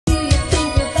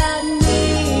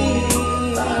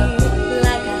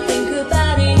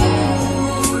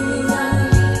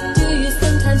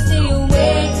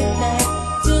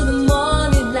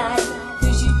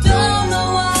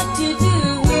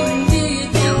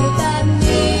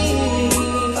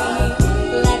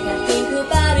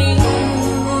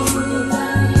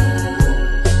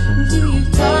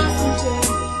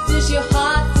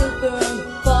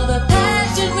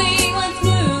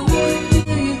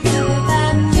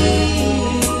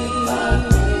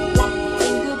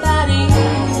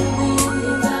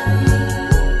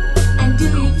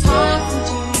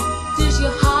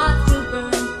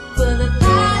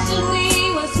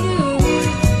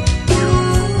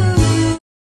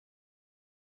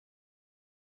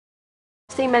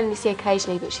I've seen Melanie C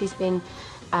occasionally, but she's been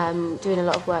doing a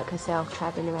lot of work herself,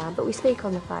 travelling around. But we speak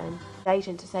on the phone. The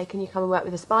agent to say, can you come and work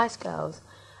with the Spice Girls?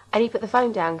 And he put the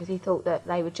phone down because he thought that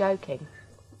they were joking.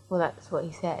 Well, that's what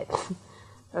he said.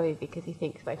 Probably because he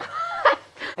thinks we're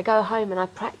I go home and I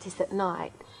practice at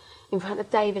night. In front of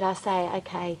David I say,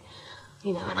 okay,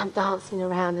 you know, and I'm dancing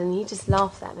around, and he just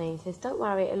laughs at me. He says, don't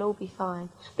worry, it'll all be fine.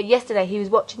 But yesterday he was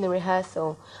watching the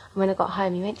rehearsal, and when I got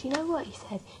home he went, do you know what? He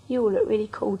said, you all look really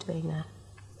cool doing that.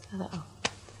 So I thought, oh,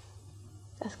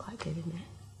 that's quite good, isn't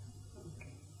it?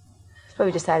 It's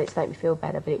probably just saying it to make me feel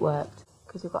better, but it worked.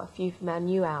 Because we've got a few from our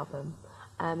new album.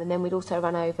 And then we'd also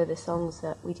run over the songs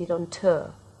that we did on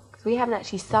tour. Because we haven't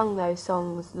actually sung those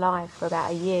songs live for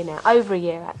about a year now. Over a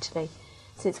year, actually,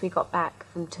 since we got back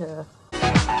from tour.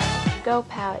 Girl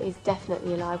power is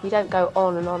definitely alive. We don't go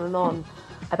on and on and on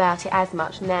about it as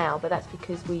much now, but that's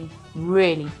because we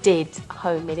really did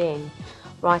home it in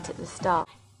right at the start.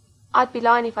 I'd be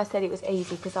lying if I said it was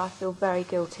easy, because I feel very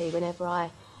guilty when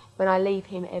I leave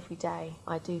him every day.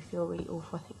 I do feel really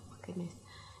awful. I think, oh my goodness,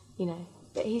 you know.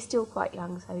 But he's still quite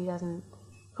young, so he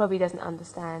probably doesn't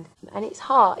understand. And it's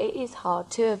hard. It is hard.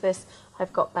 Two of us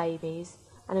have got babies,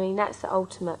 and I mean that's the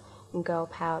ultimate in girl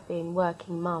power, being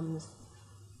working mums.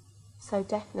 So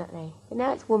definitely. But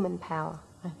now it's woman power,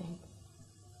 I think.